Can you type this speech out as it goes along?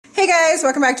guys,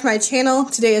 welcome back to my channel.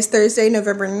 Today is Thursday,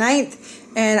 November 9th,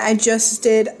 and I just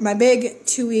did my big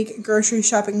 2-week grocery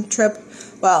shopping trip.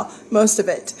 Well, most of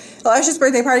it. Elisha's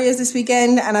birthday party is this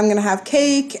weekend, and I'm gonna have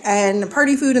cake and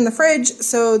party food in the fridge,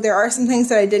 so there are some things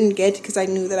that I didn't get because I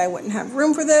knew that I wouldn't have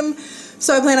room for them.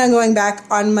 So I plan on going back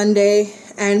on Monday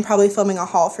and probably filming a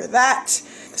haul for that.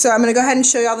 So I'm gonna go ahead and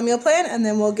show y'all the meal plan, and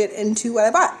then we'll get into what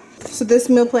I bought. So this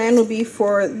meal plan will be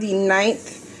for the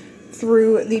 9th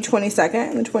through the 22nd,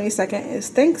 and the 22nd is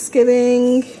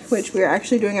Thanksgiving, which we're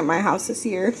actually doing at my house this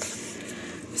year.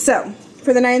 So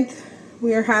for the 9th,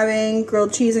 we are having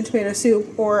grilled cheese and tomato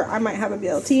soup, or I might have a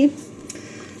BLT.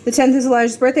 The 10th is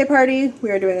Elijah's birthday party.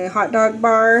 We are doing a hot dog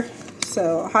bar.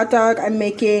 So a hot dog, I'm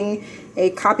making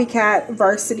a copycat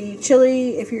varsity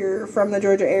chili. If you're from the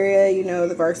Georgia area, you know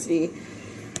the varsity,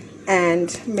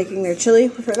 and making their chili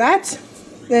for that.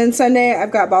 Then Sunday, I've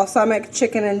got balsamic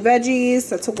chicken and veggies.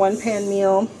 That's a 1-pan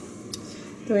meal.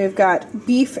 Then we've got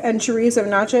beef and chorizo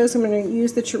nachos. I'm going to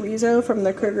use the chorizo from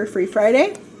the Kroger Free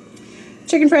Friday.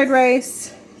 Chicken fried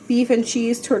rice, beef and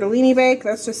cheese tortellini bake.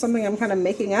 That's just something I'm kind of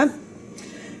making up.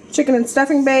 Chicken and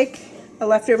stuffing bake, a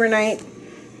leftover night.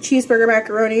 Cheeseburger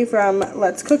macaroni from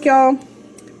Let's Cook Y'all.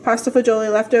 Pasta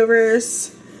fagioli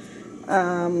leftovers.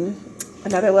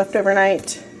 Another leftover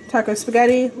night. Taco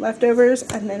spaghetti leftovers,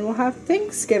 and then we'll have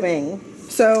Thanksgiving.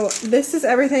 So this is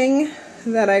everything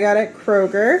that I got at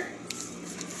Kroger.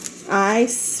 I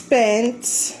spent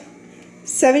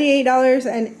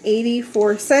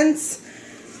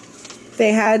 $78.84.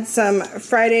 They had some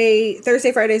Thursday,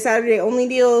 Friday, Saturday only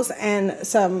deals, and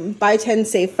some buy 10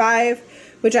 save 5,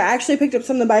 which I actually picked up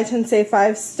some of the buy 10 save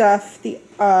 5 stuff the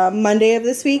Monday of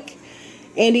this week.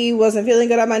 Andy wasn't feeling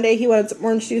good on Monday. He wanted some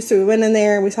orange juice, so we went in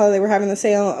there. We saw they were having the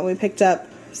sale, and we picked up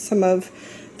some of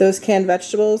those canned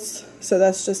vegetables. So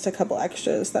that's just a couple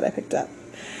extras that I picked up.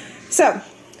 So,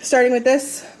 starting with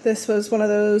this was one of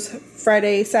those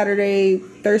Thursday,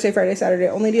 Friday, Saturday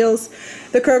only deals.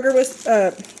 The Kroger was,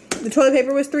 the toilet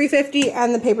paper was $3.50,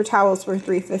 and the paper towels were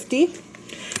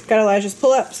 $3.50. Got Elijah's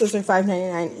pull-ups. Those are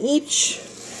 $5.99 each.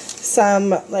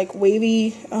 Some, like,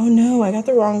 wavy, oh no, I got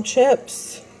the wrong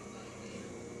chips.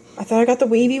 I thought I got the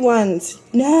wavy ones.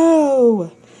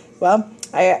 No! Well,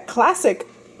 I got classic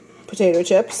potato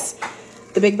chips.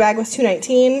 The big bag was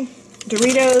 $2.19.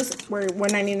 Doritos were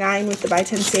 $1.99 with the buy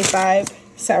 10 save 5.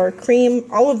 Sour cream.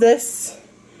 All of this,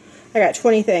 I got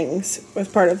 20 things, was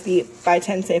part of the buy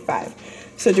 10 save 5.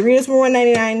 So Doritos were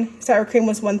 $1.99. Sour cream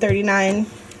was $1.39.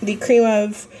 The cream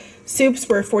of soups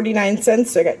were 49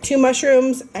 cents. So I got 2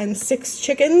 mushrooms and 6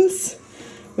 chickens.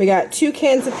 We got 2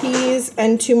 cans of peas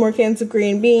and 2 more cans of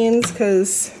green beans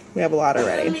because we have a lot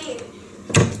already.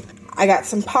 I got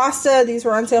some pasta. These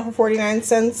were on sale for 49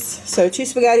 cents. So 2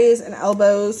 spaghettis and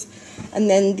elbows. And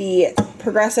then the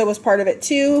Progresso was part of it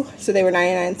too. So they were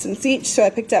 99 cents each. So I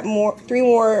picked up 3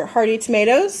 more hearty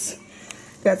tomatoes.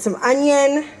 Got some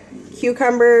onion,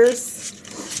 cucumbers,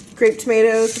 grape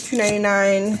tomatoes for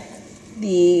 $2.99.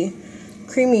 The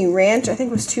creamy ranch, I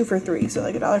think was 2 for $3. So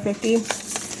like $1.50.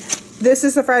 This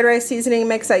is the fried rice seasoning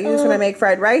mix I use when I make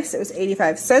fried rice. It was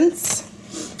 85 cents.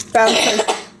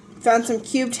 Found some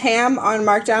cubed ham on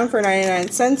markdown for 99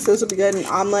 cents. Those will be good in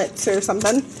omelets or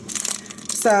something.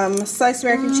 Some sliced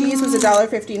American cheese was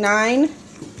 $1.59.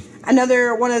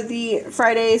 Another one of the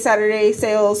Friday, Saturday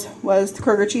sales was the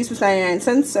Kroger cheese was 99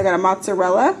 cents. So I got a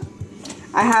mozzarella.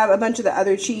 I have a bunch of the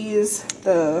other cheese.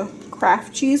 The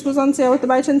Kraft cheese was on sale with the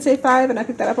buy 10 save 5, and I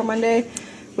picked that up on Monday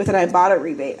with an Ibotta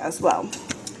rebate as well.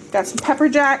 Got some pepper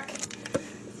jack,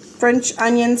 French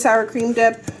onion sour cream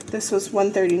dip. This was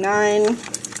 $1.39.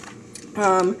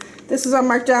 This is on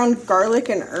markdown garlic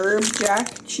and herb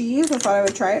jack cheese. I thought I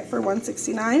would try it for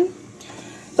 $1.69.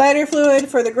 Lighter fluid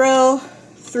for the grill,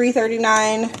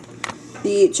 $3.39.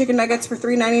 The chicken nuggets for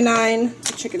 $3.99.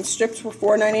 The chicken strips were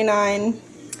 $4.99.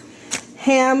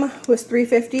 Ham was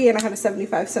 $3.50, and I had a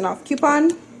 75-cent off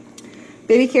coupon.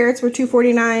 Baby carrots were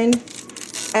 $2.49.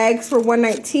 Eggs were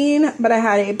 $1.19, but I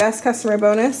had a best customer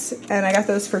bonus, and I got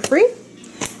those for free.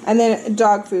 And then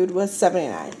dog food was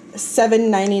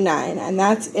 $7.99, and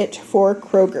that's it for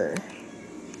Kroger.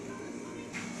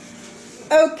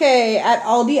 Okay, at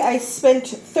Aldi, I spent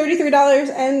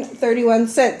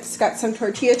 $33.31. Got some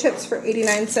tortilla chips for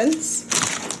 89 cents.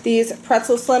 These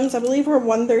pretzel slims, I believe, were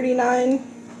 $1.39,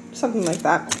 something like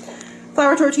that.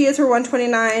 Flour tortillas were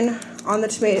 $1.29. On the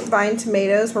vine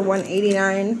tomatoes were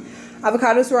 $1.89.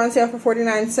 Avocados were on sale for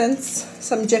 49 cents.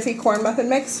 Some Jiffy corn muffin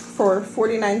mix for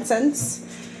 49 cents.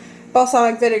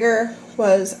 Balsamic vinegar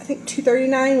was, I think,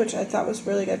 $2.39, which I thought was a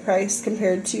really good price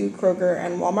compared to Kroger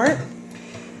and Walmart.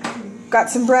 Got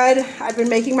some bread. I've been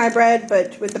making my bread,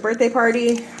 but with the birthday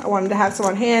party, I wanted to have some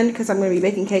on hand because I'm going to be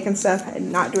baking cake and stuff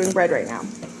and not doing bread right now.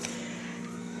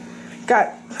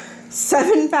 Got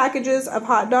 7 packages of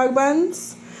hot dog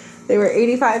buns. They were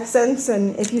 85 cents,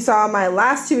 and if you saw my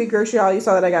last 2-week grocery haul, you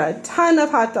saw that I got a ton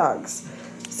of hot dogs.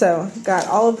 So, got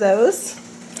all of those.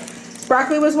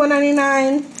 Broccoli was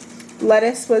 $1.99.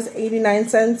 Lettuce was 89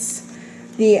 cents.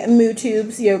 The Moo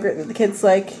Tubes yogurt that the kids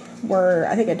like were,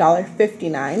 I think,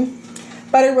 $1.59.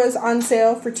 Butter was on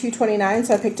sale for $2.29,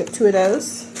 so I picked up 2 of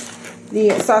those.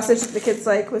 The sausage that the kids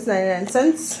like was 99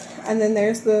 cents. And then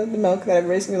there's the milk that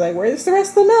everybody's going to be like, where's the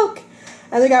rest of the milk?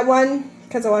 And I got one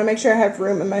because I want to make sure I have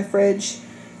room in my fridge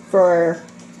for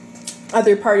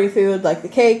other party food like the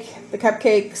cake, the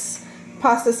cupcakes,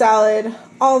 pasta salad,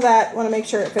 all that. I want to make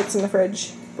sure it fits in the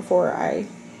fridge before I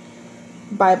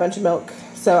buy a bunch of milk.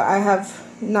 So I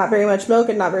have not very much milk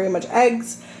and not very much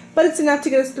eggs. But it's enough to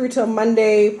get us through till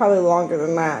Monday, probably longer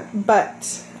than that.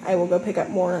 But I will go pick up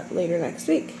more later next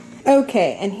week.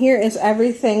 Okay, and here is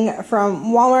everything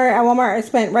from Walmart. At Walmart, I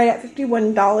spent right at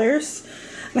 $51.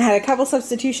 And I had a couple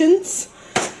substitutions.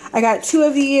 I got 2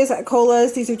 of these at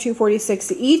Cola's. These are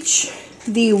 $2.46 each.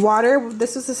 The water,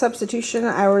 this is a substitution.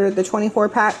 I ordered the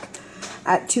 24-pack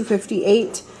at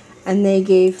 $2.58. And they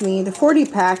gave me the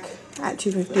 40-pack at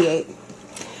 $2.58.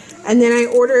 And then I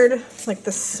ordered like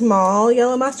the small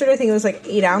yellow mustard. I think it was like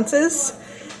 8 ounces.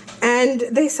 And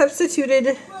they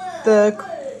substituted the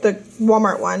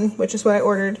Walmart one, which is what I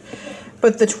ordered,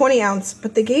 but the 20 ounce,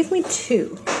 but they gave me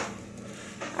 2.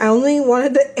 I only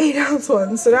wanted the 8 ounce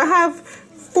one. So now I have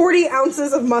 40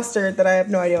 ounces of mustard that I have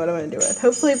no idea what I'm going to do with.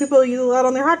 Hopefully people use a lot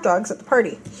on their hot dogs at the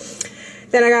party.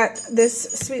 Then I got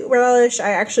this sweet relish. I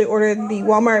actually ordered the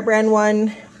Walmart brand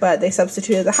one, but they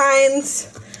substituted the Heinz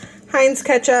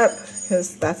ketchup,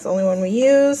 because that's the only one we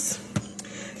use.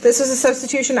 This was a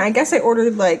substitution. I guess I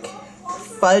ordered like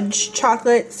fudge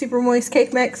chocolate super moist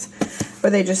cake mix,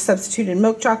 but they just substituted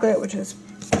milk chocolate, which is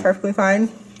perfectly fine.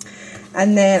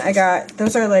 And then I got,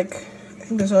 those are like, I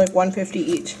think those are like $1.50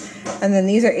 each. And then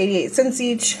these are 88 cents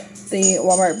each. The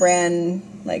Walmart brand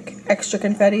like extra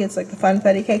confetti, it's like the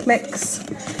funfetti cake mix.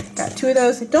 Got 2 of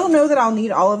those. I don't know that I'll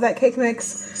need all of that cake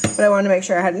mix, but I wanted to make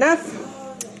sure I had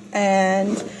enough.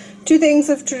 And 2 things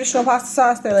of traditional pasta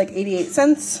sauce. They're like 88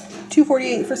 cents.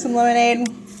 $2.48 for some lemonade.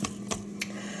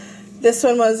 This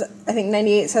one was, I think,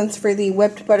 98 cents for the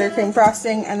whipped buttercream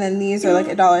frosting. And then these are like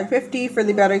 $1.50 for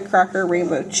the Betty Crocker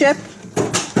rainbow chip.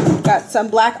 Got some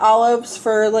black olives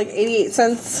for like 88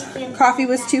 cents. Coffee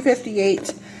was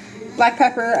 $2.58. Black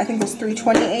pepper, I think, was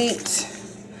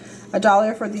 $3.28.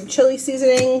 $1 for the chili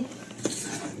seasoning.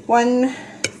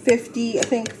 $1.50, I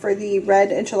think, for the red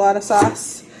enchilada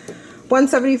sauce.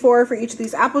 $1.74 for each of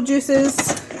these apple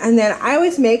juices. And then I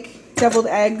always make deviled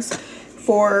eggs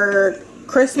for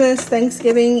Christmas,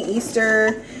 Thanksgiving,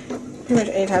 Easter, pretty much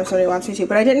anytime somebody wants me to.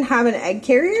 But I didn't have an egg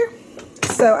carrier,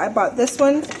 so I bought this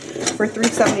one for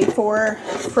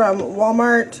 $3.74 from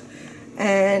Walmart,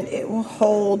 and it will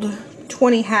hold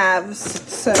 20 halves,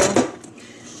 so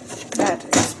that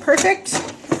is perfect.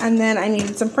 And then I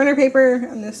needed some printer paper,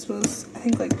 and this was, I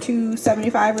think, like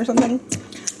 $2.75 or something,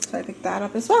 so I picked that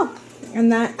up as well.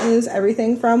 And that is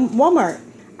everything from Walmart.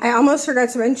 I almost forgot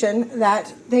to mention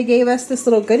that they gave us this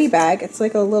little goodie bag. It's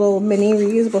like a little mini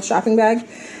reusable shopping bag.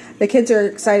 The kids are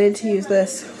excited to use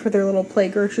this for their little play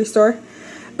grocery store.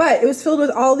 But it was filled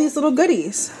with all these little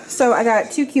goodies. So I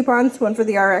got 2 coupons, one for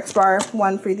the RX bar,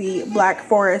 one for the Black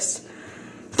Forest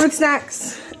fruit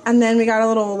snacks. And then we got a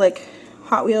little like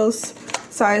Hot Wheels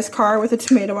size car with a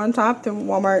tomato on top, the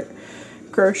Walmart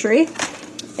grocery.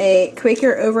 A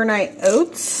Quaker Overnight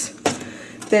Oats.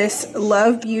 This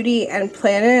Love Beauty and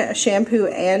Planet shampoo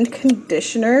and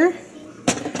conditioner.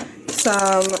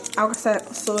 Some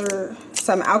Alka-Seltzer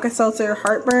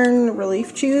heartburn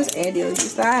relief chews. Andy will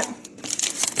use that.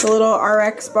 The little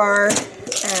RX bar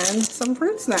and some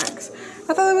fruit snacks.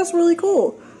 I thought that was really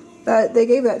cool that they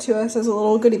gave that to us as a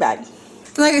little goodie bag.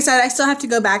 And like I said, I still have to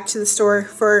go back to the store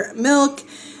for milk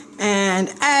and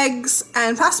eggs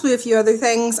and possibly a few other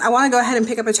things. I want to go ahead and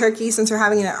pick up a turkey since we're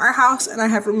having it at our house and I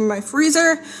have room in my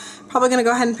freezer. Probably going to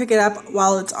go ahead and pick it up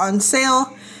while it's on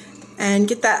sale and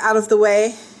get that out of the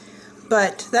way.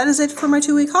 But that is it for my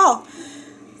 2-week haul.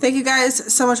 Thank you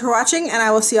guys so much for watching, and I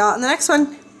will see y'all in the next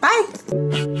one.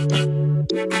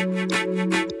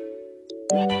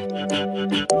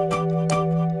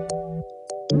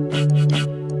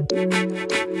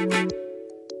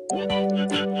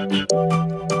 Bye!